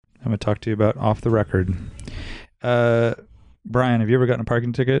I'm going to talk to you about off the record. Brian, have you ever gotten a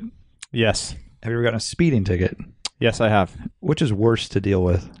parking ticket? Yes. Have you ever gotten a speeding ticket? Yes, I have. Which is worse to deal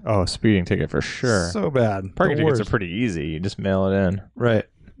with? Oh, speeding ticket for sure. So bad. Parking The tickets are worst. pretty easy. You just mail it in. Right.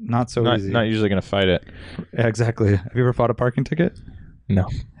 Not so easy. Not usually going to fight it. Yeah, exactly. Have you ever fought a parking ticket? No.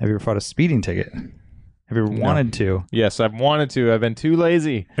 Have you ever fought a speeding ticket? Have you ever wanted to? Yes, I've wanted to. I've been too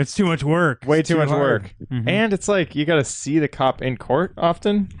lazy. It's too much work. Way too much hard. work. Mm-hmm. And it's like you got to see the cop in court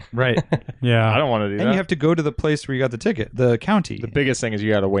often. Right. Yeah. I don't want to do that. And you have to go to the place where you got the ticket, the county. The biggest thing is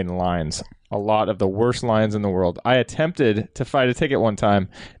you got to wait in lines. A lot of the worst lines in the world. I attempted to fight a ticket one time.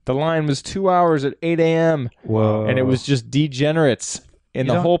 The line was 2 hours at 8 a.m. Whoa. And it was just degenerates in You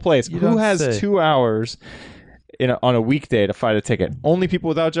the don't- whole place. you Who don't has say. 2 hours on a weekday to fight a ticket? Only people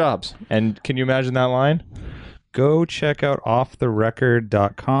without jobs. And can you imagine that line? Go check out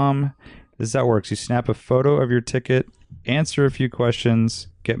offtherecord.com. This is how it works. You snap a photo of your ticket, answer a few questions,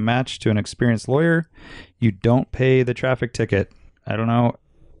 get matched to an experienced lawyer. You don't pay the traffic ticket. I don't know.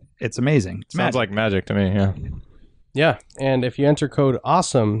 It's amazing. It's Sounds magic. like magic to me, yeah. Yeah, and if you enter code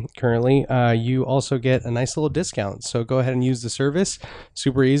AWESOME currently, you also get a nice little discount. So go ahead and use the service.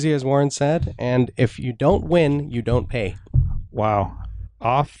 Super easy, as Warren said. And if you don't win, you don't pay. Wow.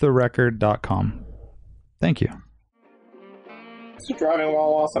 Offtherecord.com. Thank you. It's the Driving While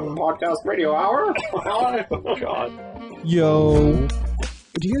Awesome Podcast Radio Hour. Oh, God. Yo.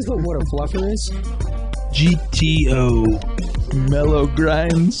 Do you guys know what a fluffer is? GTO. Mellow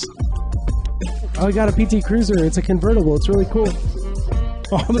grinds. Oh, I got a PT Cruiser. It's a convertible. It's really cool.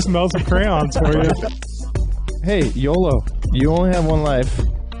 Oh, this smells of crayons for you. Hey, YOLO, you only have one life.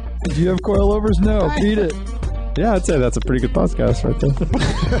 Do you have coilovers? No. Beat it. Yeah, I'd say that's a pretty good podcast right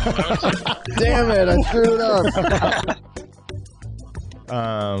there. Damn it, I screwed up.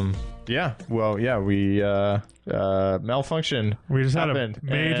 Yeah, well, yeah, we malfunction. We just had happened, a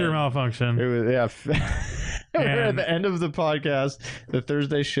major and malfunction. It was we're at And- the end of the podcast, the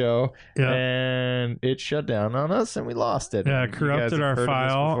Thursday show, Yeah. and it shut down on us, and we lost it. Yeah, You guys corrupted have our heard of this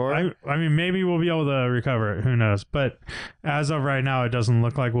file. before? I mean, maybe we'll be able to recover it. Who knows? But as of right now, it doesn't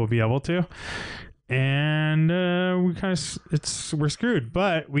look like we'll be able to. And we kind of we're screwed.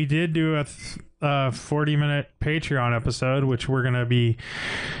 But we did do a 40-minute Patreon episode, which we're gonna be.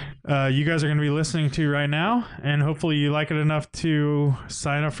 You guys are going to be listening to right now, and hopefully you like it enough to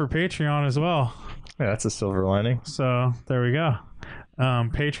sign up for Patreon as well. Yeah, that's a silver lining. So there we go.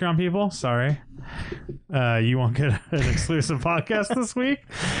 Patreon people, sorry. You won't get an exclusive podcast this week,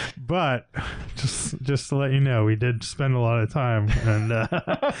 but just to let you know, we did spend a lot of time,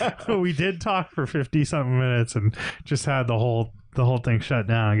 and we did talk for 50-something minutes and just had the whole thing shut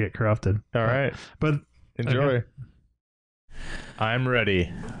down and get corrupted. All right, But enjoy. Okay. I'm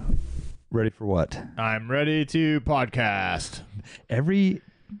ready. Ready for what? I'm ready to podcast. Every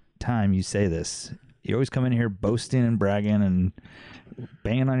time you say this, you always come in here boasting and bragging and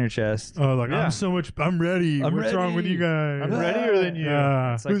banging on your chest. Oh, like Yeah. I'm ready. I'm What's wrong with ready. you guys? I'm readier than you.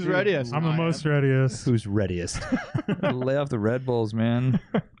 Yeah. It's like, Who's dude, readiest? I'm the most readiest. Who's readiest? Lay off the Red Bulls, man.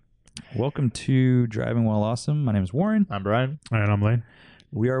 Welcome to Driving While Awesome. My name is Warren. I'm Brian. And I'm Lane.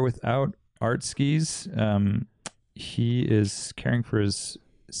 We are without Art Skis. He is caring for his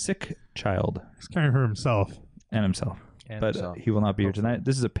sick child He's caring for himself. and himself. But himself. he will not be here tonight.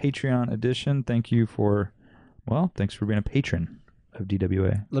 This is a Patreon edition. Thanks for being a patron of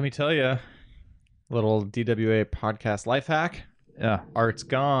DWA. Let me tell you, little DWA podcast life hack. Yeah. Art's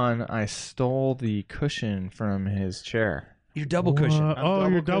gone. I stole the cushion from his chair. Your double cushion. What? Oh,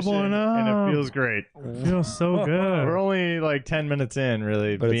 you're doubling up. and it feels great. Feels so good. We're only like 10 minutes in,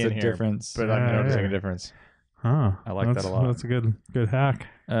 really, But being it's a here. difference. But I'm Yeah, noticing yeah. a difference Huh. I like that a lot. That's a good hack.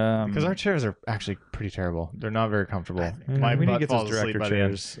 because our chairs are actually pretty terrible. They're not very comfortable. My we need to butt get falls those asleep director by the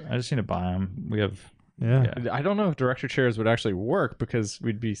end. chairs. I just need to buy them. We have. Yeah. Yeah. I don't know if director chairs would actually work because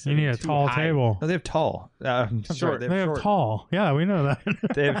we'd be You sitting need a too tall high. table. No, they have tall. I'm sorry, Short. They have short. tall. Yeah, we know that.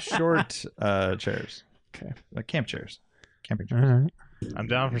 They have short chairs. Okay. Like camp chairs. Camping All chairs. right. I'm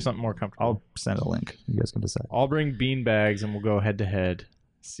down for something more comfortable. I'll send a link. You guys can decide. I'll bring bean bags and we'll go head to head.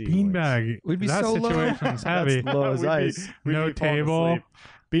 See who wins. Beanbag. We'd be that so low. situation's heavy. That's low as We'd be- ice. we'd No be falling table. asleep.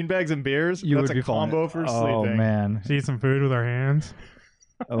 Bean bags and beers. You That's would a be falling- combo for Oh sleeping. man. To eat some food with our hands.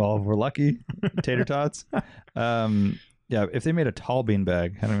 Oh, if we're lucky. Tater tots. Yeah, if they made a tall bean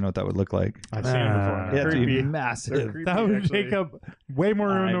bag, I don't even know what that would look like. I've seen them before. Yeah, it'd be Creepy. They're massive. creepy, That would actually. take up way more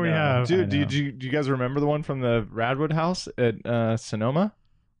room I than we know. have. Dude, I know. do you guys remember the one from the Radwood house at Sonoma?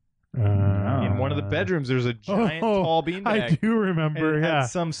 In one of the bedrooms, there's a giant tall beanbag. I do And remember, it yeah. had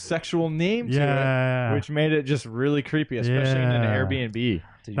some sexual name to Yeah. it, which made it just really creepy, especially in an Yeah. Airbnb. Did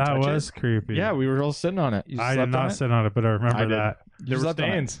you That touch was creepy. Yeah, we were all sitting on it. You I slept did on not it? sit on it, but I remember I did. that. There were slept on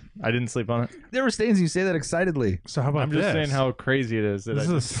it. stains. I didn't sleep on it. There were stains. You say that excitedly. So how about I'm just this? saying how crazy it is. That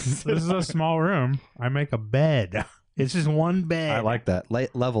This is a small room. I make a bed. It's just one bed. I like that.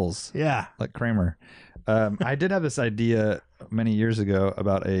 Levels, Yeah. like Kramer. I did have this idea many years ago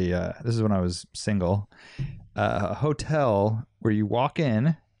about this is when I was single, a hotel where you walk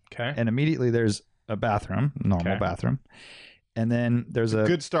in okay. and immediately there's a bathroom, normal Okay. bathroom. And then there's a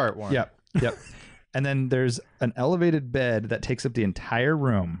Good start, Warren. Yep. And then there's an elevated bed that takes up the entire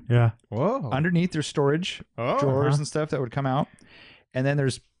room. Yeah. Whoa. Underneath there's storage Oh. drawers and stuff that would come out. And then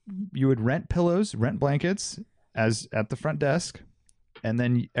you would rent pillows, rent blankets as at the front desk. And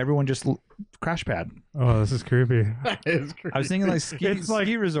then everyone just crash pad. Oh, this is creepy. That is crazy. I was thinking like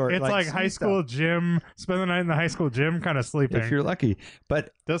ski resort. It's like ski high school style, gym. Spend the night in the high school gym, kind of sleeping. if you're lucky.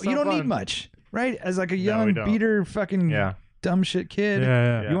 But Does you sound don't fun. need much, right? As like a we young don't. beater fucking Yeah. dumb shit kid,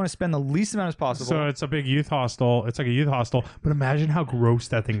 yeah. you want to spend the least amount as possible. So it's a big youth hostel. It's like a youth hostel. But imagine how gross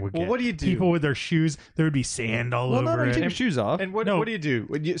that thing would get. Well, what do you do? People with their shoes, there would be sand all well, no, over you it. take your shoes off. And what No. do you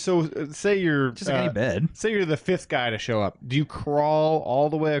do? Say you're Just like any bed. Say you're the fifth guy to show up. Do you crawl all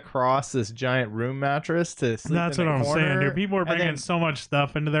the way across this giant room mattress to sleep? That's in what the I'm corner? saying, dude. People are And bringing then so much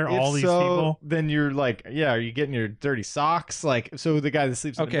stuff into there. if All these so, people. Then you're like, yeah, are you getting your dirty socks? Like, so the guy that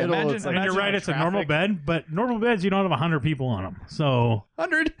sleeps in Okay, the middle, imagine- it's like, And you're right. It's a normal bed, but normal beds you don't have 100 people on them. So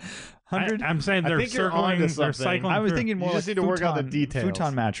 100. I'm saying I they're think you're circling. onto They're something. cycling. I was through. thinking more You just like need to work out the futon- details.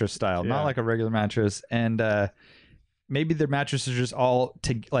 futon mattress style, Yeah. not like a regular mattress. And maybe their mattresses are just all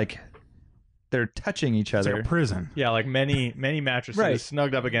like they're touching each It's other. like a prison. Yeah, like many mattresses Right.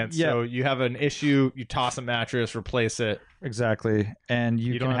 snugged up against. Yeah. So you have an issue, you toss a mattress, replace it. Exactly, and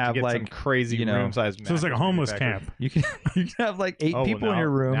you, You can don't have to get some like crazy you know, room size. So it's like a homeless camp. you can have like 8 people in your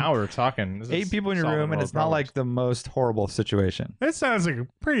room. Now we're talking. This is 8 people in your solving room, and world it's not problems. like the most horrible situation. It sounds like a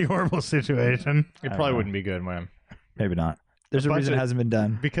pretty horrible situation. It I don't probably know. wouldn't be good, man. Maybe not. There's a bunch reason of- it hasn't been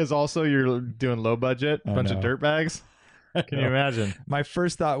done. Because also you're doing low budget, I bunch of know. dirt bags. Can you know. imagine? My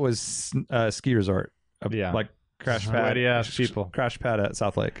first thought was ski resort. Yeah. Like crash pad. Sweaty ass people. Crash pad at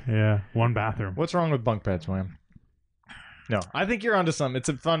South Lake. Yeah, one bathroom. What's wrong with bunk beds, William? No, I think you're onto something. It's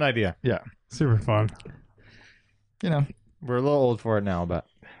a fun idea. Yeah. Super fun. You know. We're a little old for it now, but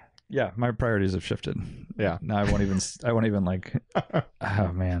Yeah, my priorities have shifted. yeah. Now I won't even like.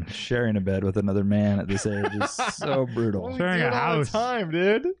 Oh man, sharing a bed with another man at this age is so brutal. Sharing We do a it all house. the time,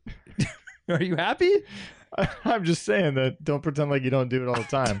 dude. Are you happy? I'm just saying that. Don't pretend like you don't do it all the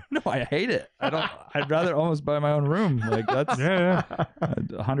time. No, I hate it. I don't. I'd rather almost buy my own room. Like that's Yeah, yeah.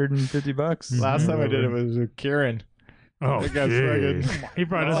 $150. Last time I did it was with Kieran. Oh, That guy's jeez. fucking- He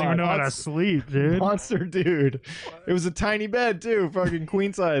probably doesn't even know how to Monster- sleep, dude. Monster dude. It was a tiny bed too, fucking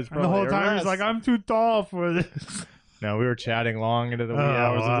queen size. And the whole probably, or time he's less. like, I'm too tall for this. No, we were chatting long into the wee Oh,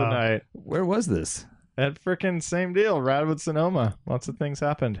 hours of the wow. night. Where was this? That freaking same deal. Radwood Sonoma. Lots of things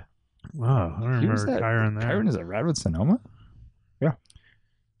happened. Wow, I don't Who's remember that? Kyron there. Kyron is at Radwood Sonoma.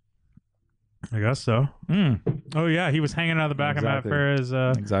 I guess so. Mm, Oh, yeah, he was hanging out the back Exactly. of Matt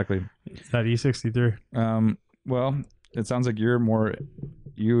Ferris, exactly. that E63. Well, it sounds like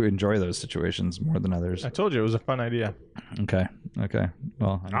you enjoy those situations more than others. I told you it was a fun idea. Okay.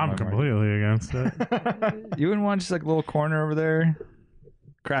 Well, I know I'm my completely against it. market. You wouldn't want just like a little corner over there,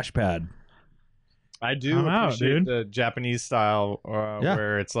 crash pad. I do I'm out, appreciate dude. the Japanese style Yeah.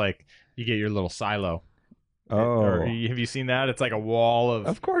 where it's like you get your little silo. Oh, Or have you seen that? It's like a wall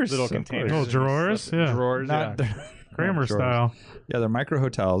of course, little of containers. course. Little and drawers? stuff. Yeah. Drawers, Not yeah. Kramer drawers. style. Yeah, they're micro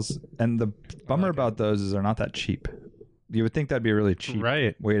hotels, and the bummer about those is they're not that cheap. You would think that'd be a really cheap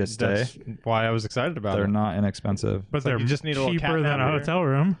Right. way to stay. That's why I was excited about They're it. not inexpensive. But like they're you just need a little cheaper cat than a navigator. hotel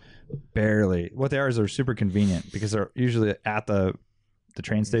room. Barely. What they are is they're super convenient because they're usually at the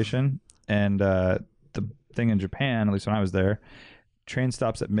train station, and the thing in Japan, at least when I was there, train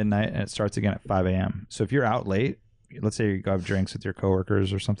stops at midnight and it starts again at 5 a.m. So if you're out late, let's say you go have drinks with your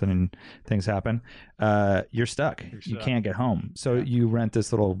coworkers or something and things happen, you're stuck. You stuck. can't get home. So you rent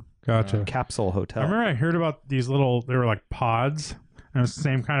this little Gotcha. capsule hotel. I remember I heard about these little, they were like pods, and it was the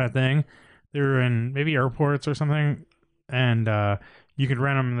same kind of thing. They were in maybe airports or something, and you could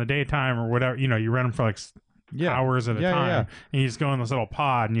rent them in the daytime or whatever. You know, you rent them for like hours at a Yeah, time, yeah. and you just go in this little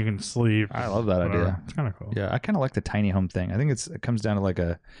pod and you can sleep. I love that Whatever. idea. It's kind of cool. Yeah, I kind of like the tiny home thing. I think it comes down to like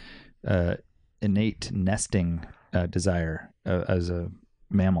a innate nesting desire as a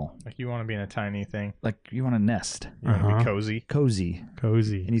mammal. Like you want to be in a tiny thing. Like you want to nest, You want to Uh-huh. be cozy. cozy,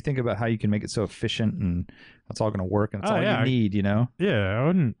 Cozy. and you think about how you can make it so efficient and it's all going to work and it's Oh, all yeah. you need. You know? Yeah,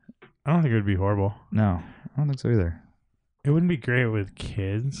 I don't think it would be horrible. No, I don't think so either. It wouldn't be great with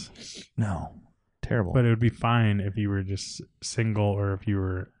kids, No, terrible. but it would be fine if you were just single or if you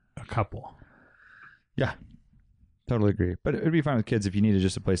were a couple. yeah, Totally agree. But it'd be fine with kids if you needed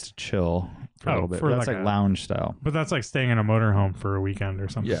just a place to chill for a Oh, little bit. for That's like like a- lounge style. But that's like staying in a motorhome for a weekend or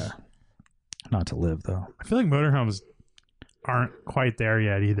something. Yeah. Not to live though. I feel like motorhomes aren't quite there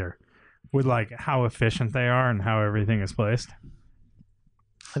yet either, with like how efficient they are and how everything is placed.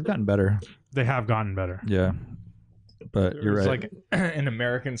 They've gotten better. They have gotten better. Yeah. But you're It's right. like an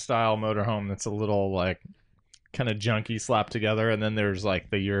American style motorhome that's a little like kind of junky slapped together, and then there's like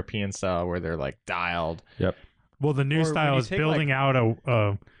the European style where they're like dialed. Well, the new Or style when you is take, building out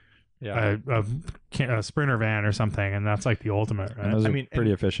Yeah, a sprinter van or something, and that's like the ultimate, And right? those I are mean,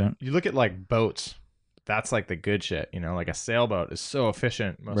 pretty and- efficient. you look at like boats. That's like the good shit, you know. Like a sailboat is so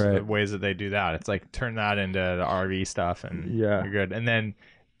efficient. Most of Right. the ways that they do that, it's like turn that into the RV stuff, and Yeah. you're good. And then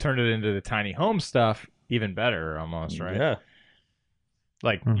turn it into the tiny home stuff, even better, almost, right? Yeah.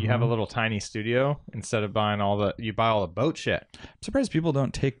 Like you have a Mhm. little tiny studio instead of buying you buy all the boat shit. I'm surprised people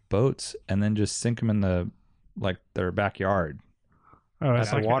don't take boats and then just sink them in their backyard. Oh, it's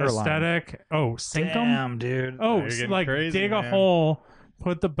That's a like water line. aesthetic. Oh, sink them. Dude. Oh, You're getting like crazy, dig a man. hole,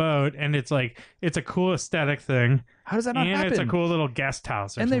 put the boat, and it's like it's a cool aesthetic thing, How does that not and happen? it's a cool little guest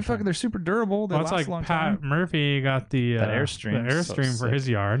house. Or and something. they're super durable. They Well, it's last like a long Pat time. Murphy got the That Airstream, the so Airstream for sick. his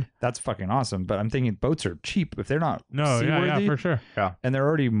yard. That's fucking awesome. But I'm thinking boats are cheap if they're not No, yeah, seaworthy for sure. and they're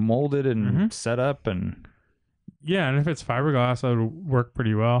already molded and Mhm. set up, and Yeah, and if it's fiberglass, that would work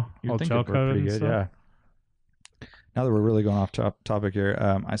pretty well. you'd All think gel it'd work coated pretty and good. stuff. Yeah. Now that we're really going off topic here,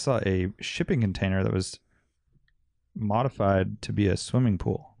 I saw a shipping container that was modified to be a swimming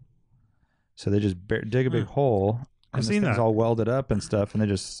pool. So they just dig a big hole, and I've this seen thing's that. all welded up and stuff, and they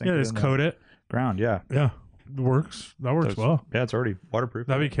just sink Yeah, it just in the coat it. ground. Yeah, Yeah, it works. That works So well. yeah, it's already waterproof.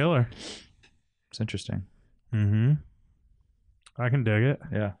 That'd be killer. It's interesting. Mm-hmm. I can dig it.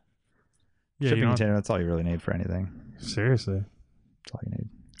 Yeah, Yeah, you shipping don't, container. That's all you really need for anything. seriously. That's all you need.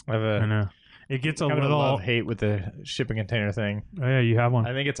 I have I a know. It gets a kind of a little. love hate with the shipping container thing. Oh yeah, you have one.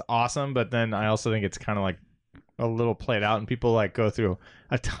 I think it's awesome, but then I also think it's kind of like a little played out, and people like go through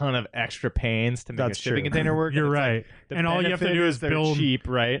a ton of extra pains to make That's a shipping true. container work. You're and it's right. like, the And all you have to benefit do is they're build- cheap,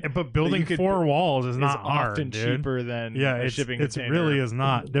 right? But building you could 4 walls is It's not hard, often dude. cheaper than Yeah, a it's shipping it's container. really is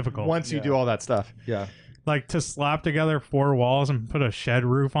not difficult. once you Yeah. do all that stuff. Yeah, Like to slap together 4 walls and put a shed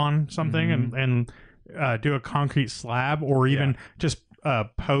roof on something Mm-hmm. and do a concrete slab, or even just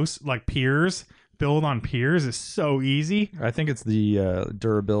post like piers, build on piers is so easy. I think it's the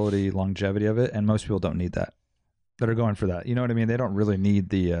durability, longevity of it, and most people don't need that. That are going for that. You know what I mean? They don't really need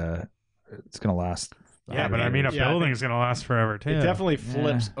the. It's gonna last. Yeah, but I mean, a Yeah, I building's gonna last forever too. It definitely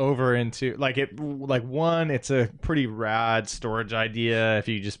flips over into one. It's a pretty rad storage idea if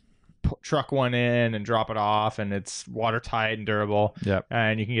you just truck one in and drop it off, and it's watertight and durable. Yep.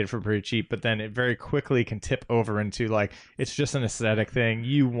 And you can get it for pretty cheap. But then it very quickly can tip over into like it's just an aesthetic thing.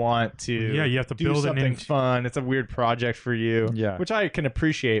 You want to you have to do build an something int- fun. It's a weird project for you. Yeah. which I can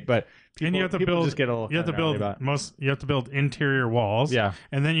appreciate, but people, and you have to people build. just get a little You have to funny build about. You have to build interior walls. Yeah,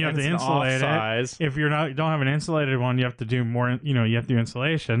 and then you have And to it's an insulate it. off-size. If you don't have an insulated one, you have to do more. You have to do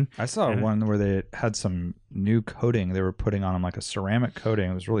insulation. I saw Yeah. one where they had some new coating they were putting on them, like a ceramic coating.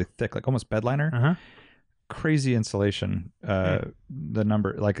 It was really thick, like almost bed liner. Uh-huh. Crazy insulation. The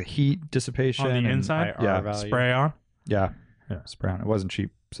number, like the heat dissipation On the and- inside? IR Yeah. value. Spray on. Yeah, Yeah. spray on. It wasn't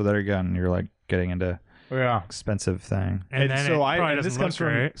cheap. So there again, you're like getting into Yeah. expensive thing. And then it probably this doesn't comes look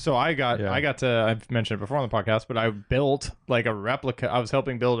from great. so I got to I've mentioned it before on the podcast, but I built like a replica. I was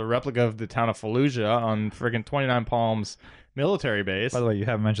helping build a replica of the town of Fallujah on friggin' 29 Palms military base. By the way, you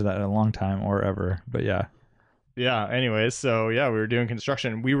haven't mentioned that in a long time or ever, but yeah. Yeah. Anyways, so yeah, we were doing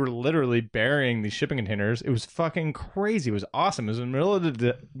construction. We were literally burying these shipping containers. It was fucking crazy. It was awesome. It was in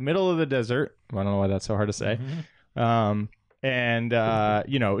the middle of the desert. I don't know why that's so hard to say. And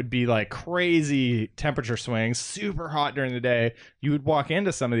it'd be like crazy temperature swings, super hot during the day. You would walk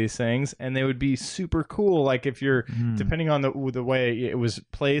into some of these things and they would be super cool. Like if you're depending on the way it was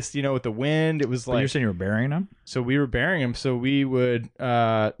placed, with the wind, it was But like you're saying you were burying them? so we were burying them. So we would,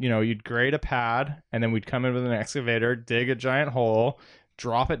 you'd grade a pad, and then we'd come in with an excavator, dig a giant hole,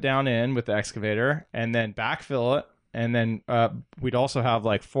 drop it down in with the excavator, and then backfill it. And then we'd also have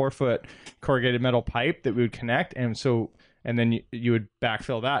like 4-foot corrugated metal pipe that we would connect, and then you would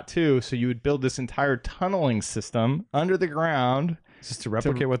backfill that too. So you would build this entire tunneling system under the ground. Just to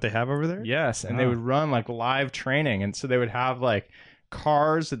replicate what they have over there? Yes, and they Wow. would run like live training, and so they would have like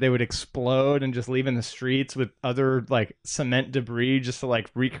cars that they would explode and just leave in the streets with other like cement debris just to like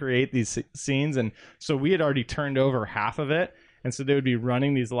recreate these scenes. And so we had already turned over half of it, and so they would be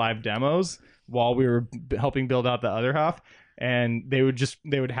running these live demos while we were helping build out the other half. And they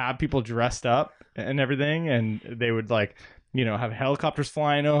would have people dressed up and everything, and they would like have helicopters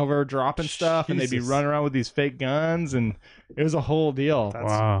flying over, dropping stuff, and they'd be Jesus. running around with these fake guns, and it was a whole deal.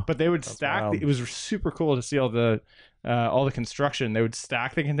 Wow. But they would stack. wild. It was super cool to see all the construction. They would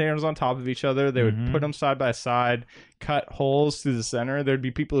stack the containers on top of each other. They would Mhm. put them side by side, cut holes through the center. There'd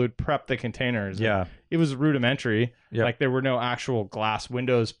be people who would prep the containers. Yeah. It was rudimentary. Yep. Like there were no actual glass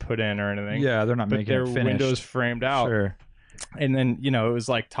windows put in or anything. Yeah, they're not But making there it were finished. windows framed out. Sure. And then, it was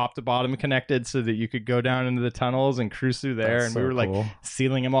like top to bottom connected so that you could go down into the tunnels and cruise through there. That's and so we were like cool.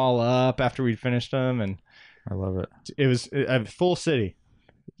 sealing them all up after we'd finished them. And I love it. it was a full city.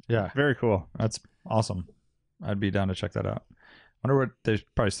 Yeah, Very cool. that's awesome. I'd be down to check that out. Wonder what they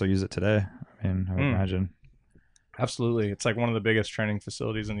probably still use it today. I mean, I would imagine, Absolutely. It's like one of the biggest training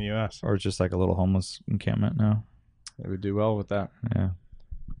facilities in the U.S. or it's just like a little homeless encampment now. It would do well with that. Yeah,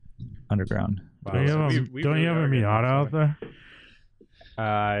 underground. Don't you have We don't really you have are a getting Miata out there?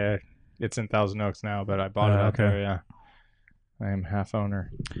 It's in Thousand Oaks now, but I bought it out okay. there, yeah. I am half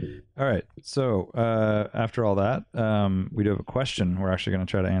owner. All right. So after all that, we do have a question we're actually going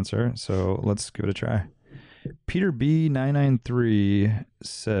to try to answer. So let's give it a try. Peter B993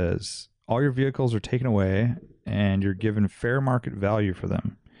 says, all your vehicles are taken away and you're given fair market value for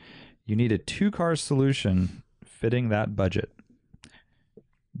them. You need a 2-car solution fitting that budget.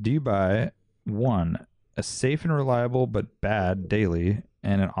 Do you buy 1, a safe and reliable but bad daily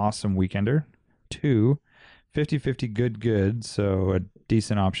and an awesome weekender? 2, 50-50 good, so a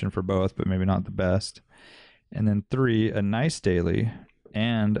decent option for both, but maybe not the best. And then 3, a nice daily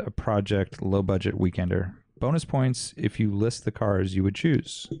and a project low budget weekender. Bonus points if you list the cars you would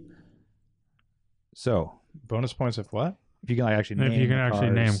choose. So Bonus points of what? if you can actually If name you can the actually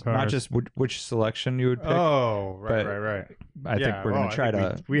cars, name not cars. just which selection you would pick. Oh, right, but right. I think we're going to try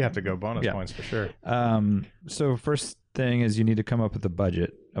to. We have to go bonus Yeah. points for sure. So first thing is you need to come up with a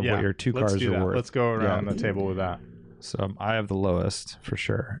budget of what your 2 let's cars do are that. worth. Let's go around Yeah. the table with that. So I have the lowest for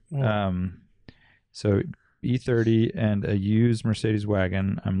sure. Yeah. So E30 and a used Mercedes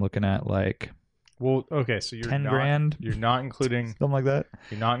wagon, I'm looking at like Well, okay, so you're 10 not, grand, You're not including something like that.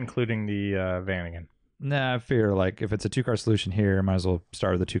 the Vanagon. Nah, I figure like if it's a 2-car solution here, I might as well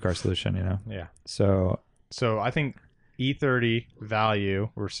start with the 2-car solution, you know? Yeah. So So I think E30 value,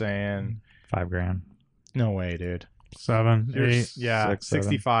 we're saying $5,000. no way, dude. 7, You're 8. yeah, 6, 7.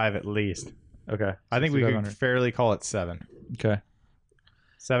 65 at least. Okay. I think we could 6,500. fairly call it 7. Okay.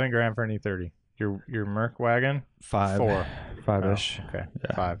 $7,000 for an E30. Your Merc wagon? 5. 4. 5-ish. Oh, okay.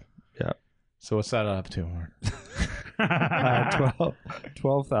 Yeah. 5. Yeah. So what's that up to? Mark?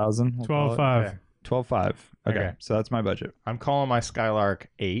 12,000. we'll call it. 12.5. Okay. 12.5. Okay. Okay. So that's my budget. I'm calling my Skylark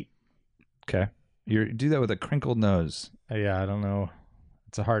 8. Okay. You do that with a crinkled nose. Yeah, I don't know.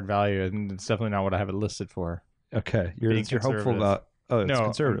 It's a hard value, and it's definitely not what I have it listed for. Okay. You're Being hopeful conservative. about. Oh, it's no, I'm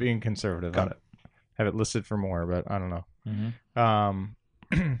conservative. being conservative. Got I have it listed for more, but I don't know. Mhm.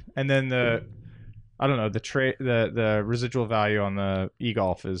 And then the residual value on the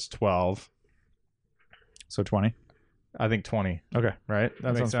e-golf is 12. So 20. I think 20. Okay. Right?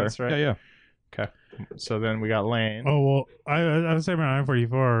 That makes sounds sense, fair. right? Yeah. So then we got Lane. Oh well, I would say my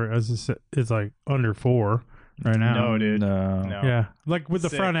 944 is like under 4 right now. No, dude. No. No. Yeah, like with the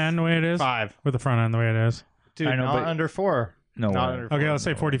 6, front end the way it is. 5. With the front end the way it is. Dude, I know, not but- under 4. No Not way. under 4. Okay, let's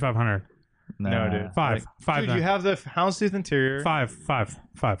say 4,500. No, dude. 5, 5. Dude, then. you have the houndstooth interior. 5.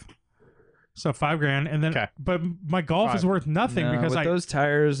 So $5,000, and then Okay. but my Golf is 5. worth nothing No, because with I. those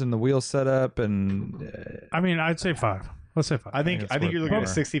tires and the wheel setup and I mean, I'd say 5. Let's say 5. I think it's you're worth looking more. at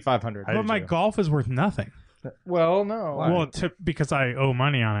 6,500. but my Golf is worth nothing. Well, no. Well, because I owe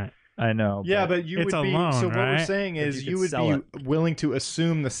money on it. I know. Yeah, but you It's would a be. loan, So what we're right? saying But is you you could would sell be willing to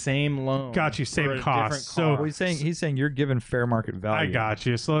assume the same loan. Got you, same for a cost. different So- car. Well, he's saying you're given fair market value. I got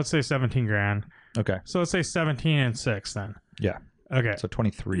you. So let's say 17,000. Okay. So let's say 17 and 6 then. Yeah. Okay. So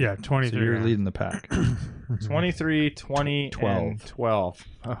 23. Yeah, 23. So you're grand. leading the pack. 23, 20, 12. and 12.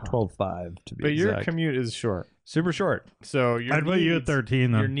 12.5 to be But your exact. commute is short. Super short. So your I'd put you at needs-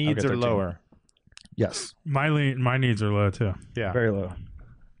 13 Your then. needs Okay, are 13. lower. Yes. My needs are low too. Yeah. Very low.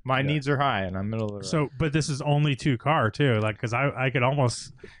 My needs are high, and I'm middle of the road. So, but this is only 2-car too. Like, because I could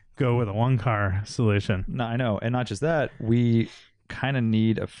almost go with a 1-car solution. No, I know. And not just that, we kind of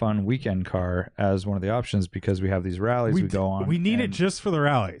need a fun weekend car as one of the options because we have these rallies we go on. We need it and- just for the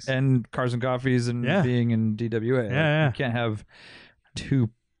rallies. and cars and coffees and Yeah. being in DWA. Like, yeah. You can't have two,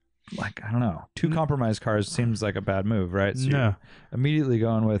 like, I don't know, two compromised cars seems like a bad move, right? So No. you're immediately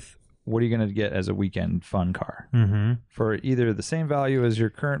going with what are you going to get as a weekend fun car Mm-hmm. for either the same value as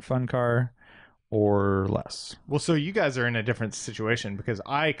your current fun car or less. Well, so you guys are in a different situation because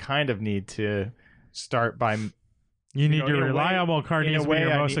I kind of need to start by You need know, your in a way- reliable car in a needs to be way,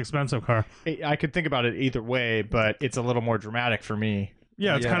 your I most need- expensive car. I could think about it either way, but it's a little more dramatic for me.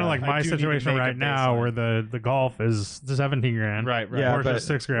 Yeah, it's kind of like I my do need to situation make a right now, baseline. where the Golf is 17 grand. Right. Yeah, Porsche but- is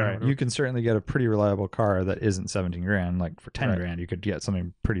 6 grand. right. You can certainly get a pretty reliable car that isn't 17 grand. Like for 10 Right. grand, you could get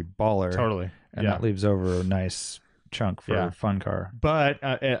something pretty baller. Totally. And yeah. that leaves over a nice chunk for Yeah. a fun car. But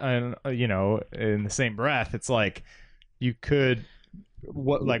you know, in the same breath, it's like you could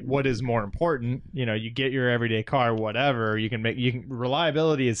what is more important? You know, you get your everyday car, whatever.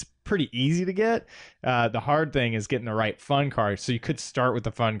 Reliability is pretty easy to get. The hard thing is getting the right fun car. So you could start with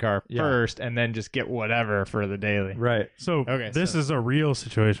the fun car Yeah. first, and then just get whatever for the daily. Right. So Okay, this so- is a real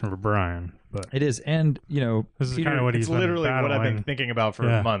situation for Brian, but It is. And, you know, this is Peter, kind of what he's It's been literally what I've been battling. thinking about for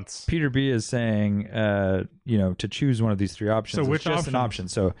Yeah. months. Peter B is saying, you know, to choose one of these three options. So It's which just an option? option.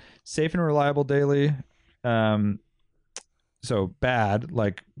 So safe and reliable daily. So bad,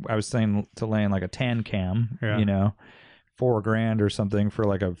 like I was saying to Lane, like a tan cam, Yeah. you know, $4,000 or something for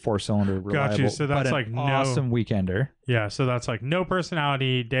like a 4-cylinder reliable. Got you. So that's but an like no- awesome weekender. Yeah, so that's like no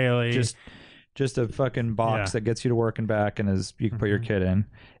personality daily. Just a fucking box Yeah. that gets you to work and back, and is you can put your kid in,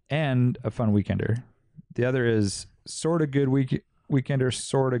 and a fun weekender. The other is sort of good weekender,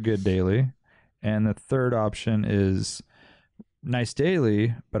 sort of good daily, and the third option is nice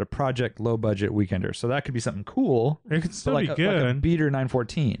daily, but a project low budget weekender. So that could be something cool, it could but still like be a, good. like a beater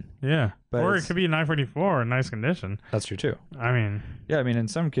 914. Yeah, but or it it's- could be a 944 in nice condition. That's true too. I mean, Yeah, I mean, in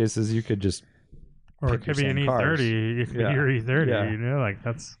some cases you could just or pick it could your be an same cars. E30. It could Yeah. be your E30. Yeah. You know, like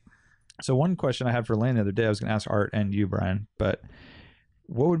that's So one question I had for Lane the other day, I was going to ask Art and you, Brian, but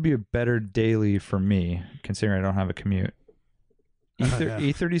what would be a better daily for me, considering I don't have a commute? Yeah.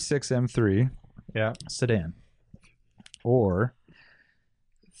 E36 M3 Yeah. sedan, or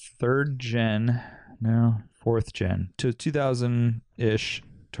fourth gen to 2000-ish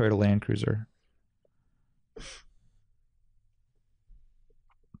Toyota Land Cruiser.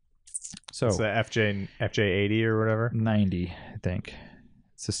 So It's the FJ80 or whatever. 90, I think.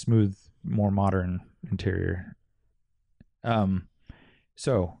 It's a smooth, more modern interior.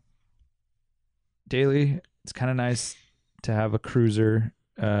 So daily, it's kind of nice to have a cruiser,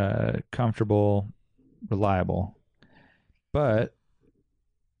 comfortable, reliable, but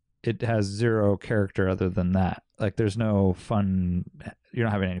it has zero character other than that. Like there's no fun. You're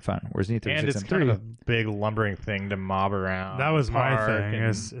not having any fun. Whereas an E36 And it's M3, kind of a big lumbering thing to mob around. that was my park thing. and-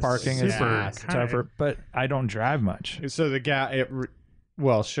 Is parking is super tougher, but I don't drive much. So the gas.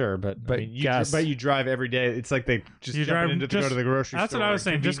 Well, sure, but But I mean, gas- but you drive every day. It's like they just You jump drive into to go just- to the grocery That's store. what I was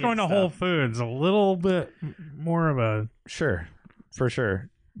saying. Just going to convenient Whole stuff. Foods, a little bit more of a. Sure, for sure.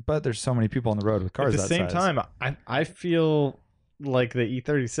 But there's so many people on the road with cars At the that same size. time, I feel like the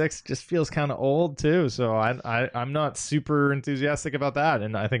E36 just feels kind of old too. So I'm not super enthusiastic about that.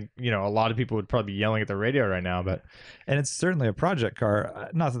 And I think a lot of people would probably be yelling at the radio right now. But And it's certainly a project car.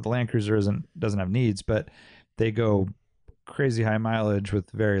 Not that the Land Cruiser doesn't have needs, but they go crazy high mileage with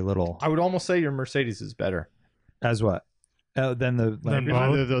very little. I would almost say your Mercedes is better As what? Then the Then Land both? Cruiser.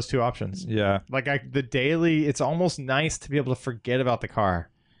 either of those two options. Yeah, Like the daily, it's almost nice to be able to forget about the car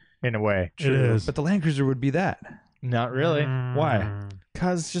in a way. It is. but the Land Cruiser would be that. Not really. Why?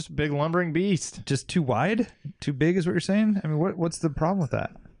 Because it's just a big lumbering beast. Just too wide, too big is what you're saying. I mean, what's the problem with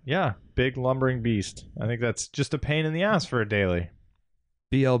that? Yeah, big lumbering beast. I think that's just a pain in the ass for a daily.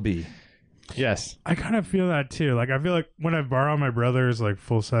 BLB. Yes. I kind of feel that too. Like I feel like when I borrow my brother's like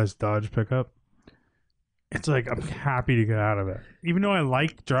full size Dodge pickup, it's like I'm happy to get out of it. Even though I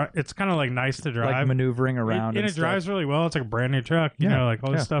like drive, it's kind of like nice to drive. Like maneuvering around, and it stuff. drives really well. It's like a brand new truck, you Yeah, know, like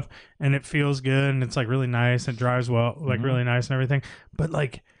all this yeah. stuff, and it feels good, and it's like really nice. It drives well, like Mhm. really nice and everything. But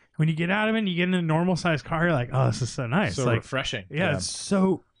like when you get out of it, and you get in a normal size car, you're like, oh, this is so nice. So like refreshing. yeah, it's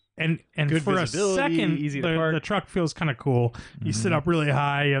so and Good for a visibility, second, easy to park. the truck feels kind of cool. You sit Mhm. up really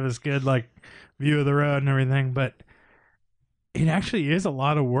high, you have this good like view of the road and everything, but it actually is a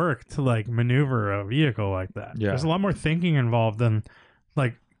lot of work to like maneuver a vehicle like that. Yeah. There's a lot more thinking involved than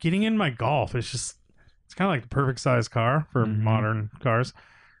like getting in my Golf. It's kind of like the perfect size car for Mhm. modern cars.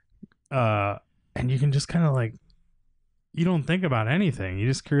 And you can just kind of like, you don't think about anything. You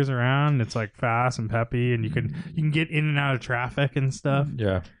just cruise around. It's like fast and peppy, and you can get in and out of traffic and stuff.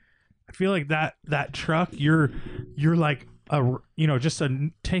 Yeah. I feel like that truck, you're like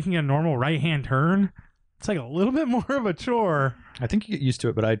taking a normal right hand turn. It's like a little bit more of a chore. I think you get used to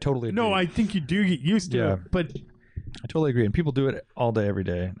it, but I totally agree. No, I think you do get used to Yeah. it, but I totally agree. And people do it all day, every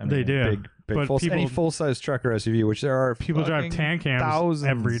day. I mean, They do. Big But any people- full-size truck or SUV, which there are people drive fucking tan cams thousands.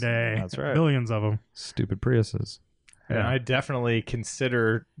 every day. That's right. Millions of them. Stupid Priuses. And Yeah. I definitely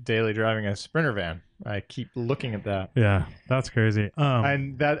consider daily driving a Sprinter van. I keep looking at that. Yeah, that's crazy.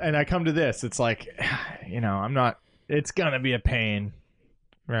 And I come to this. It's like, I'm not. it's gonna be a pain,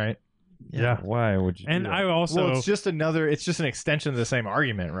 right? Yeah. Why would you? And do that? I also Well, it's just an extension of the same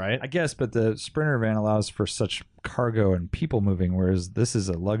argument, right? I guess, but the Sprinter van allows for such cargo and people moving, whereas this is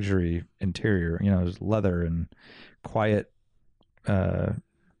a luxury interior. You know, there's leather and quiet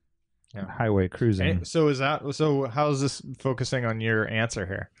highway cruising. So how is this focusing on your answer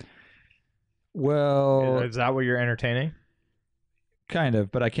here? Well, Is that what you're entertaining? kind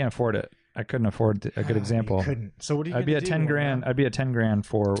of, but I can't afford it. I couldn't afford a good example. You couldn't. So what are you? I'd be gonna at 10 do, grand. man? I'd be at 10 grand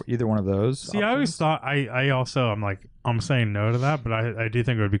for either one of those. see. I always options. thought I'm saying no to that, but I do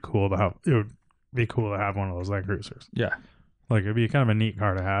think it would be cool to have. It would be cool to have one of those Land Cruisers. Yeah, Like it'd be kind of a neat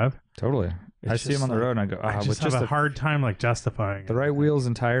car to have. totally. I It's see them just on the like- road and I go, I with just have just a hard time like justifying the it. right wheels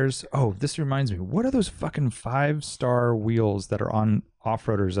and tires. Oh, this reminds me. What are those fucking 5-star wheels that are on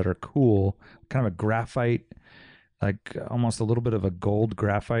off-roaders that are cool? Kind of a graphite, like almost a little bit of a gold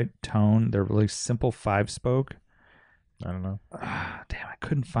graphite tone. They're really simple 5-spoke. I don't know. Damn, I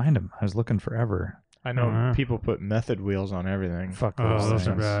couldn't find them. I was looking forever. I know Uh-huh. people put method wheels on everything. Fuck Oh, those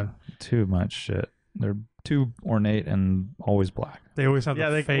are things. bad. Too much shit. They're too ornate and always black. They always have Yeah,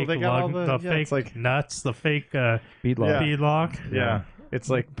 the they fake got all lug, the- the yeah, fake it's like- nuts, the fake Bead lock. Yeah. bead lock. Yeah, it's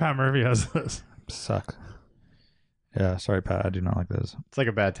like Pat Murphy has this. Suck. Yeah, sorry, Pat. I do not like those. it's like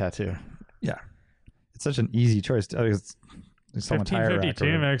a bad tattoo. It's such an easy choice. It's on a tire rack 1552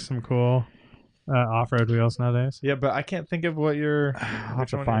 or- makes some cool off-road wheels nowadays. Yeah, but I can't think of what you're. I'll have which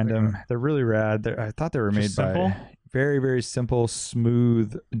to one find you're thinking them. They're really rad. I thought they were made Just simple? by very, very simple,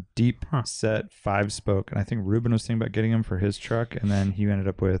 smooth, deep Huh. set 5-spoke. And I think Ruben was thinking about getting them for his truck, and then he ended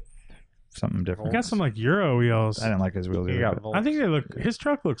up with something We different. got some like Euro wheels. I didn't like his wheels You either. got but I think they look. His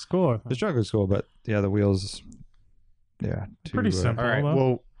truck looks cool. his truck looks cool, but yeah, the wheels, Pretty simple. All right. Although-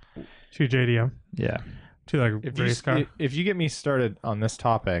 Well, Two JDM, Yeah, two like race car. if you get me started on this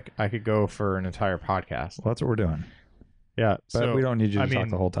topic, I could go for an entire podcast. well, that's what we're doing. Yeah, But so we don't need you to I talk mean-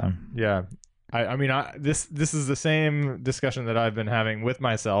 the whole time. Yeah. This is the same discussion that I've been having with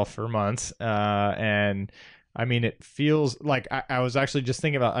myself for months. And I mean, it feels like I was actually just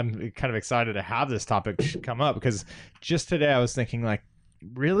thinking about, I'm kind of excited to have this topic come up because just today I was thinking like,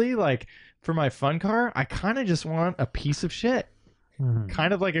 really? Like for my fun car, I kind of just want a piece of shit, Mhm.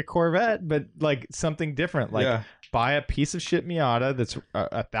 kind of like a Corvette, but like something different. Like buy a piece of shit Miata that's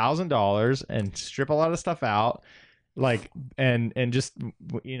 $1,000 and strip a lot of stuff out. Like and just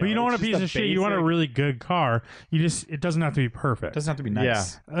But you don't want a it's piece just of shit. You want a basic- really good car. It doesn't have to be perfect. It doesn't have to be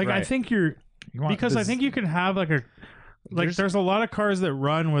nice. Like I right. think You want because I this- think you can have like there's a lot of cars that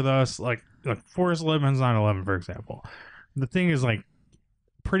run with us like Forrest Lippmann's 911 for example. The thing is like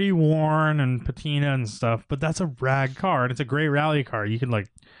pretty worn and patina and stuff, but that's a rad car and it's a great rally car. You can like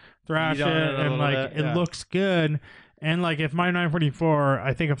thrash Beat it on it a and little like bit, it yeah. looks good. And like if my 944,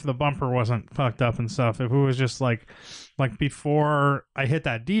 I think if the bumper wasn't fucked up and stuff, if it was just like before I hit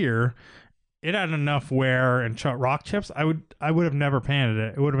that deer, it had enough wear and rock chips. I would have never painted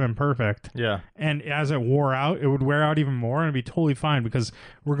it. It would have been perfect. Yeah. And as it wore out, it would wear out even more and it'd be totally fine because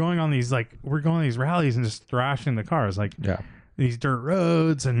we're going on these rallies and just thrashing the cars like Yeah. these dirt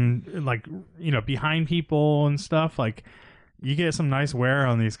roads and like behind people and stuff. Like you get some nice wear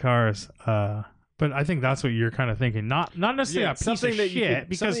on these cars. But I think that's what you're kind of thinking. Not necessarily a piece of shit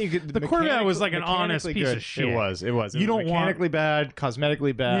because the Corvette was like an honest piece of shit. It was. You was don't want- mechanically bad,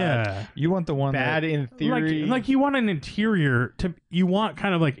 cosmetically bad, Yeah. You want the one bad that in theory. Like you want an interior you want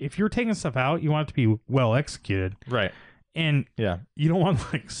kind of like if you're taking stuff out, you want it to be well executed, right. and Yeah. you don't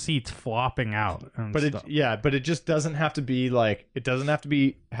want like seats flopping out. And But stuff. but it just doesn't have to be like it doesn't have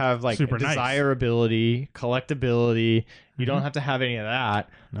to have like Super nice. desirability, collectability. You don't have to have any of that.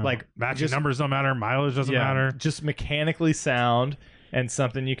 No. Like matching just- numbers don't matter, mileage doesn't matter. Just mechanically sound and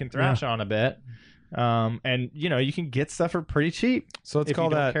something you can thrash on a bit. And you can get stuff for pretty cheap. So let's if call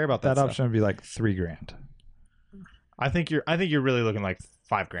you don't that care about that that option would be like $3,000. I think you're really looking like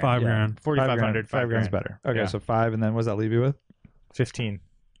 $5,000. $5 grand. 4,500. $5 grand's better. Okay, Yeah. so 5, and then what does that leave you with? 15.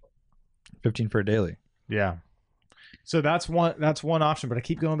 15 for a daily. Yeah. So that's one option, but I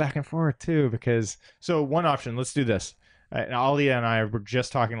keep going back and forth too because one option. Let's do this. And Ali and I were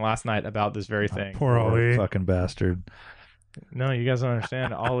just talking last night about this very thing. Poor Ollie. Fucking bastard. No, you guys don't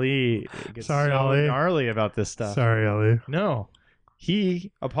understand. Ali gets Sorry, so Ali. gnarly about this stuff. Sorry, Ellie. No,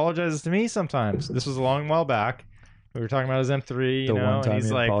 he apologizes to me sometimes. This was a long while back. We were talking about his M3. The one time and he's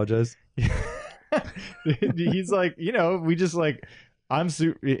you like, apologize. he's like, we just like, I'm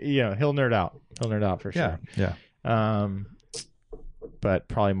super. He'll nerd out. He'll nerd out for sure. Yeah. But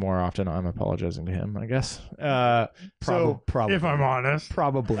probably more often I'm apologizing to him, I guess. Probably. If I'm honest.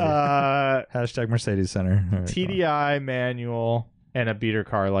 Probably. Uh, Hashtag Mercedes Center. All right, TDI manual and a beater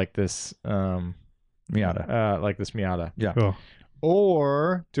car like this. Miata. like this Miata. Yeah. Cool.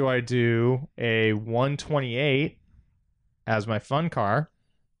 Or do I do a 128 as my fun car?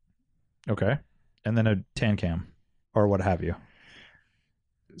 Okay. And then a tan cam or what have you.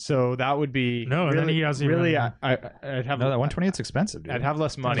 So that would be No, and then really, he has really. even- I'd have No, that 128's expensive, dude. I'd have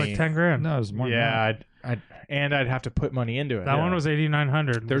less It's money. like 10 grand. No, it was more than that. yeah, I'd have to put money into it. That Yeah. one was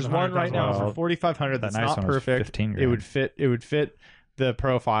 8,900. There's one right now Well, for 4,500. That That's nice not one was perfect. 15 It would fit. It would fit the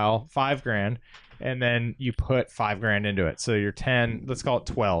profile, $5,000, and then you put $5,000 into it. So you're 10. Let's call it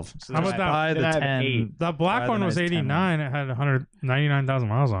 12. So How then about I- that? Buy then the I have 10. 8. The black Buy the one was nice 10 89. It had 199,000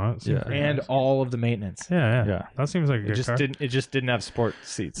 miles on it. Seems Yeah. pretty and nice. all of the maintenance. Yeah. Yeah. That seems like a It good just car. didn't. It just didn't have sport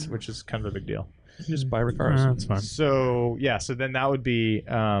seats, which is kind of a big deal. Just buy cars. That's fine. So yeah, so then that would be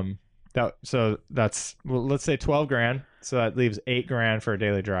that. So that's let's say $12,000. So that leaves $8,000 for a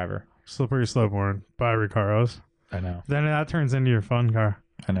daily driver. Slippery slope one. Buy Recaros. I know. Then that turns into your fun car.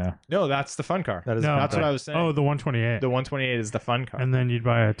 I know. No, that's the fun car. That is No, That's what I was saying. Oh, the 128. The 128 is the fun car. And then you'd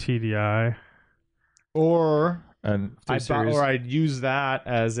buy a TDI. Or and 3 I'd Series. I'd use that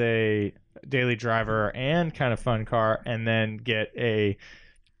as a daily driver and kind of fun car, and then get a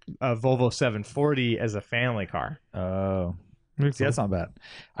Volvo 740 as a family car. Oh. Pretty See, cool. that's not bad.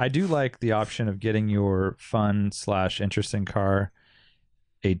 I do like the option of getting your fun/interesting car,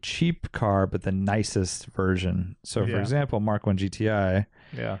 a cheap car, but the nicest version. So, for Yeah. example, Mark 1 GTI,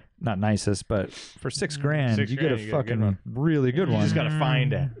 Yeah, not nicest, but for $6,000, you get a $6,000, you get a good fucking one. really good you one. just got to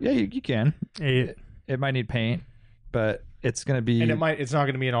find it, Yeah, you can. 8. It might need paint, but it's going to be. and it's not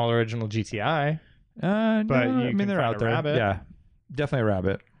going to be an all original GTI. but you I mean, can they're find out a there. Rabbit. Yeah, definitely a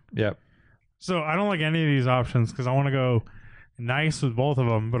Rabbit. Yep. So I don't like any of these options because I want to go nice with both of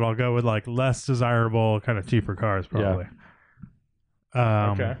them, but I'll go with like less desirable, kind of cheaper cars probably.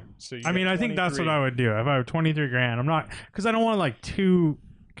 Okay, so you I mean, get I think that's what 23. I would do if I have 23,000. I'm not because I don't want like two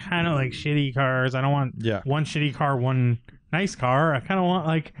kind of like shitty cars. I don't want Yeah, one shitty car, one nice car. I kind of want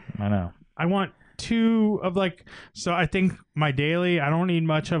like I know. I want two of like. So I think my daily. I don't need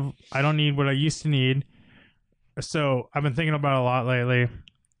much of. I don't need what I used to need. So I've been thinking about it a lot lately.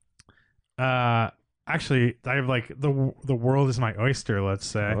 Actually, I have like the world is my oyster. Let's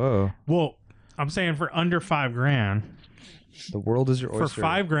say. Whoa. Well, I'm saying for under $5,000. The world is your For oyster.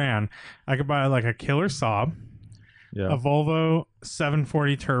 $5,000, I could buy like a killer Saab, Yeah. a Volvo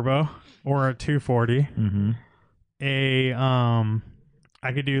 740 Turbo, or a 240. Mm-hmm.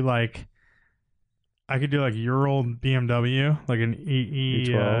 I could do like your old BMW, like an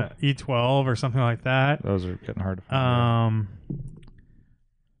E12. E12 or something like that. Those are getting hard to find.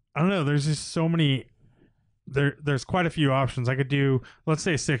 I don't know. There's just so many. There's quite a few options. I could do, let's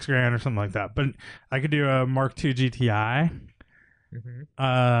say $6,000 or something like that. But I could do a Mark II GTI.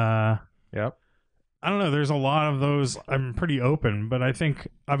 Yep. I don't know. There's a lot of those. I'm pretty open, but I think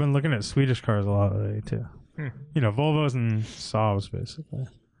I've been looking at Swedish cars a lot lately too. You know, Volvos and Saabs basically.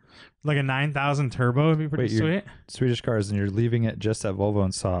 Like a 9,000 turbo would be pretty Wait, you're- sweet. Swedish cars, and you're leaving it just at Volvo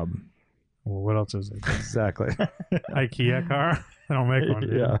and Saab. Well, what else is it? Exactly. IKEA car? They don't make one.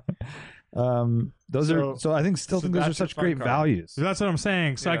 Do yeah. Those So- are so. I think so those are that's your such fun great car. values. So that's what I'm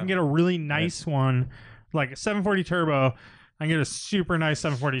saying. So I Yeah. can get a really nice one, like a 740 turbo. I can get a super nice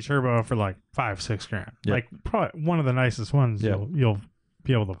 740 turbo for like $5,000-$6,000. Yep. Like probably one of the nicest ones Yep. you'll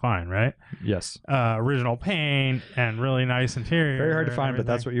be able to find, right? Yes. Original paint and really nice interior. Very hard to and find, but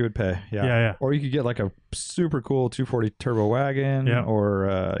that's everything. what you would pay. Yeah. Yeah. Or you could get like a super cool 240 turbo wagon, Yeah. or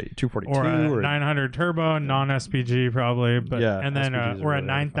 242, Or a 900 turbo, non-SPG probably, but Yeah, and then SPGs are or a really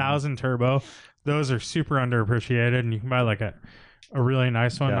 9,000 turbo. Those are super underappreciated, and you can buy like a really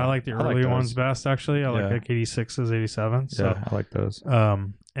nice one. Yeah, I like the I like early those. ones best actually. I like Yeah. 86s, 87s. So yeah, I like those.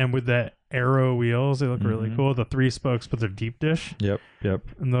 and with the arrow wheels, they look really Mhm. cool. The 3 spokes, but they're deep dish, Yep.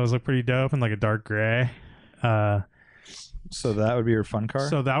 and those look pretty dope, and like a dark gray. So that would be your fun car.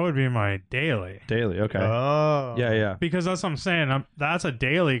 So that would be my daily. Daily. Okay. Oh. Yeah. Because that's what I'm saying. That's a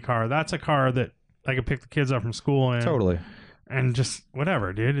daily car. That's a car that I could pick the kids up from school in. Totally. And just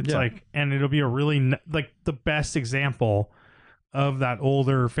whatever, dude. It's Yeah. like, and it'll be a really, like the best example of that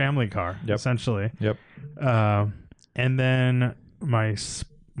older family car, Yep. essentially. Yep. And then my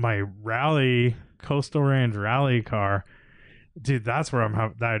rally, Coastal Range rally car, dude, that's where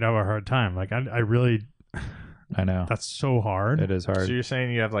I'd have a hard time. Like, I really, I know. that's so hard. It is So hard. you're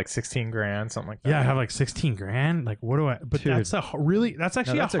saying you have like $16,000, something like that? Yeah, I have like $16,000. Like, what do I? But Dude. that's that's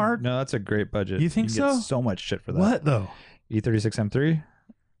actually that's a hard. no, that's a great budget. You think can get so? so much shit for that. What though? E36 M3,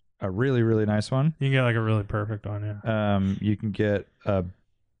 a really really nice one. You can get like a really perfect one, yeah. You can get a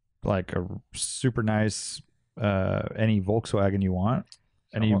super nice any Volkswagen you want,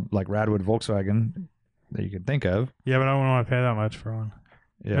 any like Radwood Volkswagen that you can think of. Yeah, but I wouldn't want to pay that much for one.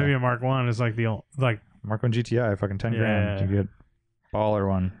 Yeah. Maybe a Mark One is like Mark 1 GTI, fucking 10 grand. Yeah. You get baller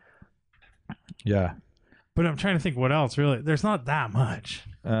one. Yeah. But I'm trying to think what else. Really, there's not that much.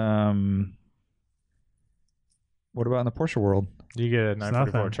 What about in the Porsche world? You get a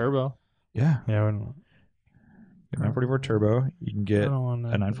 944 nothing. turbo. Yeah. Yeah, I wouldn't. 944 turbo. You can I get don't want a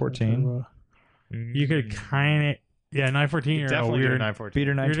 914. You could kind of 914. You're in a definitely get a weird. 914.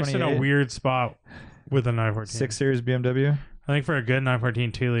 beater You're just in 928. a weird spot with a 914. 6 Series BMW. I think for a good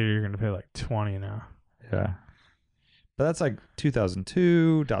 914 2-liter, you're going to pay like 20 now. Yeah. But that's like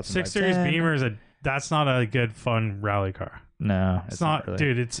 2002 Datsun 6 Series 510. Beamer that's not a good fun rally car. No, It's not, really.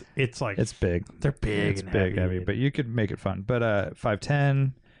 dude. It's like It's big. they're big. It's and big, heavy, but you could make it fun. But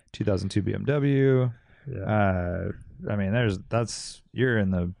 510, 2002 BMW. Yeah. I mean, you're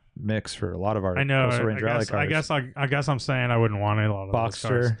in the mix for a lot of our I know. Coastal Range rally I cars. guess I'm saying I wouldn't want a lot of those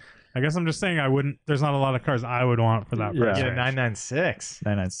cars. Boxster, I guess I'm just saying I wouldn't. There's not a lot of cars I would want for that Yeah. price Get a range. 996.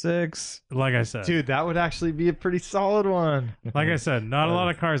 996. Like I said, Dude, that would actually be a pretty solid one. like I said, not a lot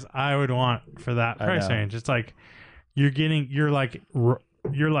of cars I would want for that I price know. range. It's like you're like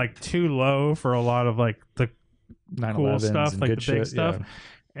too low for a lot of like the 911s cool stuff, and like the good big shit, stuff, yeah.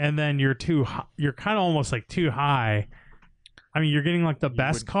 and then you're kind of almost like too high. I mean, you're getting like the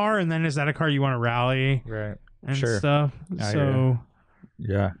best car, and then is that a car you want to rally Right. and Sure. stuff? I hear So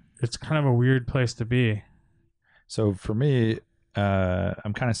Yeah. it's kind of a weird place to be. So for me,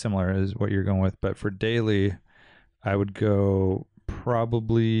 I'm kind of similar as what you're going with, but for daily, I would go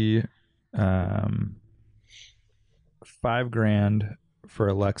probably $5,000 for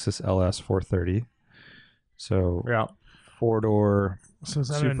a Lexus LS 430. So Yeah. 4-door. So is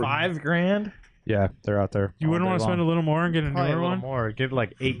that Super- a $5,000? Yeah, they're out there. You all wouldn't day want to spend a long. little more and get a Probably a newer little one? more. Get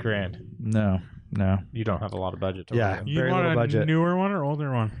like $8,000. No. You don't have a lot of budget. To Yeah. work with. You Very want little a budget. newer one or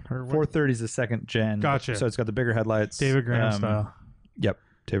older one? Or what? 430 is the second gen. Gotcha. So it's got the bigger headlights. David Graham style. Yep,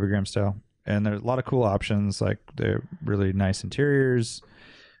 David Graham style. And there's a lot of cool options, like they're really nice interiors,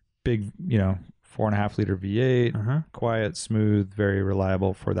 big, 4.5 liter V8, Uh-huh. quiet, smooth, very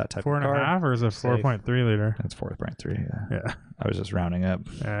reliable for that type Four of and a car. half, or is it Safe. 4.3 liter? That's 4.3. Yeah. Yeah. I was just rounding up,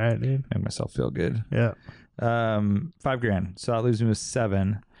 All right, dude. made myself feel good. Yeah. $5,000. So that leaves me with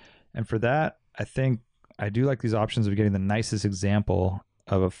 7. And for that, I think I do like these options of getting the nicest example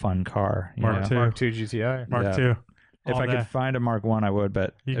of a fun car. you Mark know? II. Mark II GTI. Mark Yeah. II. If All I day. could find a Mark 1, I would,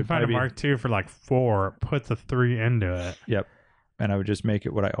 but You can it'd find a probably be- Mark II for like 4. Put the 3 into it. Yep. And I would just make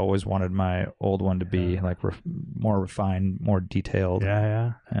it what I always wanted my old one to be, like more refined, more detailed.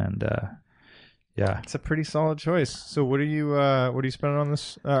 Yeah. And yeah, It's a pretty solid choice. So what are you spending on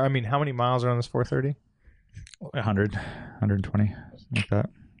this? I mean, how many miles are on this 430? 100, 120, something like that.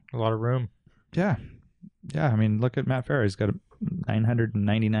 A lot of room. Yeah. Yeah. I mean, look at Matt Farah. He's got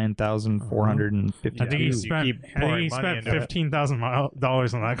 999,450. I think he you spent. keep I think pouring he money spent into it.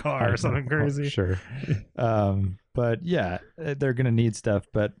 $15,000 on that car or something crazy. Sure. But yeah, they're going to need stuff,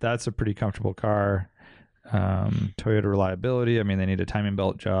 but that's a pretty comfortable car. Toyota reliability. I mean, they need a timing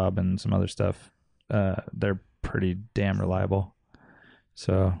belt job and some other stuff. They're pretty damn reliable.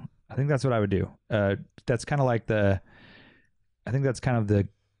 So I think that's what I would do. That's kind of like I think that's kind of the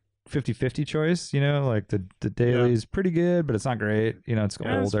 50-50 choice, like the daily is pretty good, but it's not great. It's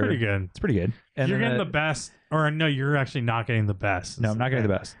Yeah, older. it's pretty good. It's pretty good. And You're then getting the best, or no, you're actually not getting the best. no, I'm not getting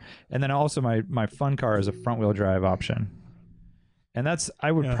the best. And then also my fun car is a front wheel drive option. And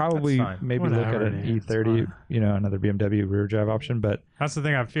I would Yeah, probably that's fine. maybe look at Whatever, an dude, it's E30, fine. another BMW rear drive option, but That's the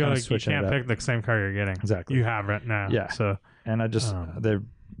thing. I feel Kinda like you switching it can't up. pick the same car you're getting. Exactly. You have it now. Yeah. So and I just Um,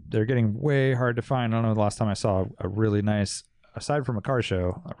 they're getting way hard to find. I don't know the last time I saw a really nice, aside from a car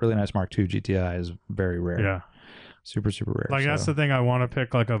show, a really nice Mark II GTI is very rare. yeah. Super rare. Like that's so. the thing. I want to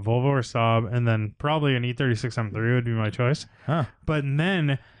pick like a Volvo or Saab, and then probably an E36 M3 would be my choice. Huh. But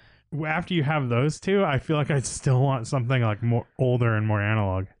then after you have those two, I feel like I'd still want something like more older and more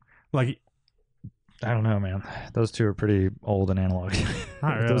analog. Like I don't know, man. Those two are pretty old and analog.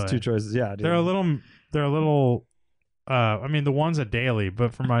 Not Those really. two choices, yeah. Dude. they're a little. I mean, the one's a daily,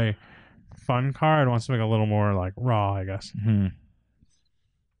 but for my fun car, I'd want something a little more like raw, I guess. Hmm.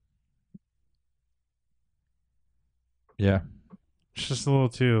 Yeah. It's just a little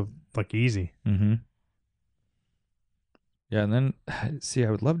too like easy. Mm-hmm. Yeah, and then see,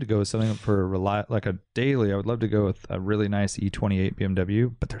 I would love to go with something for like a daily. I would love to go with a really nice E28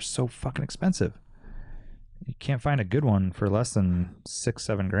 BMW, but they're so fucking expensive. You can't find a good one for less than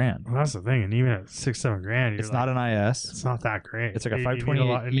 $6-7 grand. Well, that's the thing, and even at $6-7 grand, It's not an IS. It's not that great. It's like a You need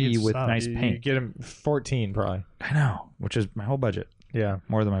lot- it 528E needs with stuff. nice You paint. get him 14 probably. I know, which is my whole budget, Yeah.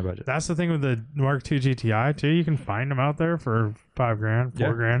 more than my budget. That's the thing with the Mark II GTI too. You can find them out there for $5 grand, $4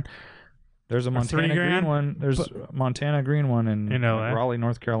 Yeah. grand. There's a $3 Montana green grand? one. There's a Montana green one in LA? Raleigh,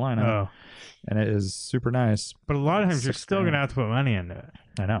 North Carolina, Oh, and it is super nice. but a lot of times you're $6 still grand. gonna have to put money into it.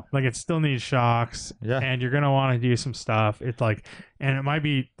 I know. Like it still needs shocks, Yeah. and you're gonna want to do some stuff. It's like, and it might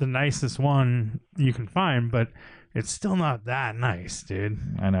be the nicest one you can find, but it's still not that nice, dude.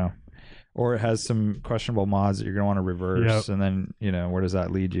 I know. Or it has some questionable mods that you're going to want to reverse, and then, where does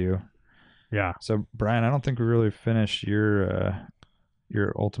that lead you? Yeah. So, Brian, I don't think we really finished your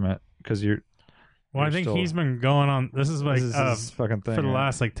ultimate, because Well, I You're think still- he's been going on. This is like this is his fucking thing. for the right?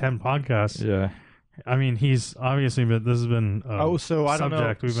 last like 10 podcasts. Yeah. I mean, he's obviously, but this has been so I don't know.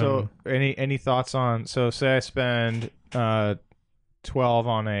 subject we've So any thoughts on? So say I spend 12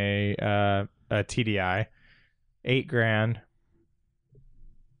 on a TDI, $8,000.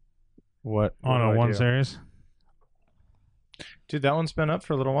 What on do a I one do? series. Dude, that one's been up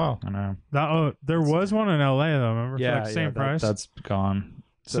for a little while. I know. There was one in LA though. Remember? For, Yeah. like, same price. That's gone.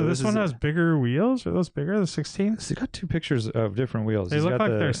 so this one has bigger wheels. Are those bigger? The 16s? He's got two pictures of different wheels. They He's look got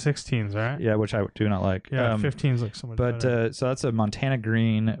like they're 16s, right? Yeah, which I do not like. Yeah, 15s look so much But better. so that's a Montana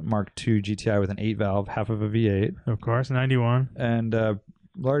Green Mark II GTI with an 8-valve, half of a V8, Of course, 91. and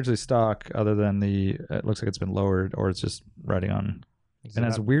largely stock. Other than it looks like it's been lowered, or it's just riding on, and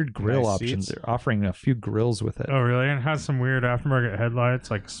has weird grill nice options. seats? They're offering a few grills with it. Oh, really? And it has some weird aftermarket headlights,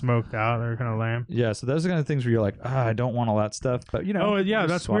 like smoked out. They're kind of lame. Yeah, so those are the kind of things where you're like, I don't want all that stuff, but Oh, yeah, just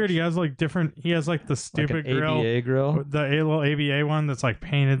that's swap- weird. He has like different. He has like the like stupid an grill, ABA grill. the little ABA one that's like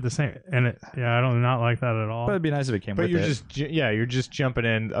painted the same. And I don't not like that at all. But it'd be nice if it came But with you're it. you're just jumping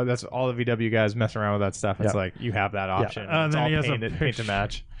in. That's all the VW guys mess around with that stuff. It's Yeah. like you have that option. It's then all he has a paint to picture.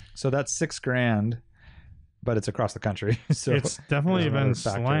 match. So that's $6,000, but it's across the country. So it's definitely there's been another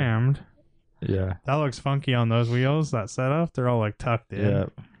factor. slammed. yeah, That looks funky on those wheels. That setup, they're all like tucked in. yeah.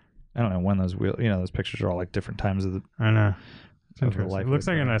 I don't know when those those pictures are all like different times of the. I know. It's Of the interesting. life It looks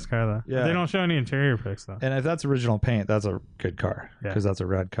of like the a car. nice car though. Yeah. They don't show any interior pics though. And if that's original paint, that's a good car Yeah. because that's a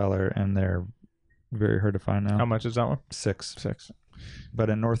red color, and they're very hard to find now. How much is that one? 6, 6. but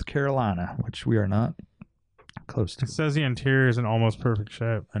in North Carolina, which we are not close to. It says the interior is in almost perfect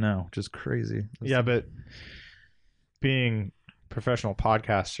shape. I know, which is crazy. Yeah, but being professional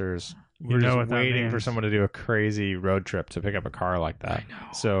podcasters, we're know just what that waiting for means. someone to do a crazy road trip to pick up a car like that.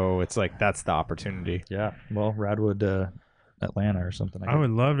 So it's like that's the opportunity. Yeah, well, Radwood, Atlanta or something. I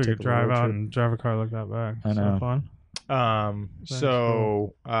would love to take go a drive road out trip. and drive a car like that back. I know. So fun.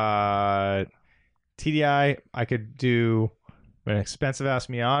 So TDI, I could do an expensive ass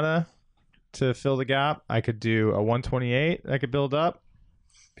Miata to fill the gap. I could do a 128 I could build up.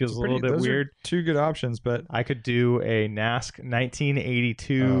 Feels a little bit those are weird. Two good options, but I could do a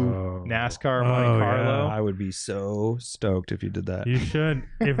 1982 Oh. NASCAR Oh, Monte yeah. Carlo. I would be so stoked if you did that. You should,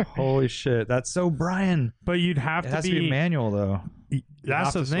 if Holy shit, that's so Brian. but you'd have It to has to be manual though.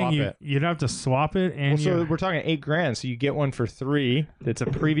 That's have the to thing. swap it. You'd have to swap it, and Well, so we're talking $8,000. So you get one for $3,000. It's a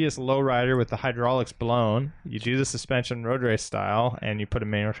previous lowrider with the hydraulics blown. You do the suspension road race style, and you put a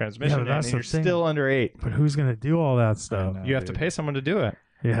manual transmission but in, that's and the you're thing. still under $8,000. but who's gonna do all that stuff? know. You have to dude. pay someone to do it.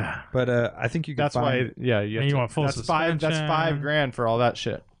 Yeah, But I think you could That's find, why, yeah. You, have And you to- want full that's five. That's suspension. $5,000 for all that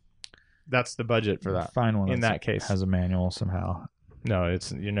shit. That's the budget for that. find one in that's- that case. has a manual somehow. No,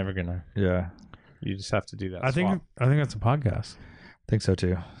 you're never gonna. Yeah, You just have to do that. I think that's a podcast. I think so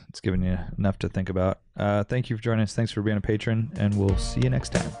too. It's given you enough to think about. Thank you for joining us. Thanks for being a patron, and we'll see you next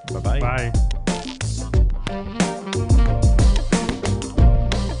time. Bye-bye. Bye.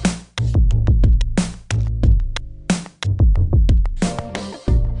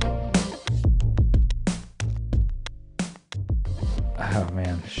 Oh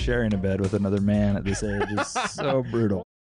man, sharing a bed with another man at this age is so brutal.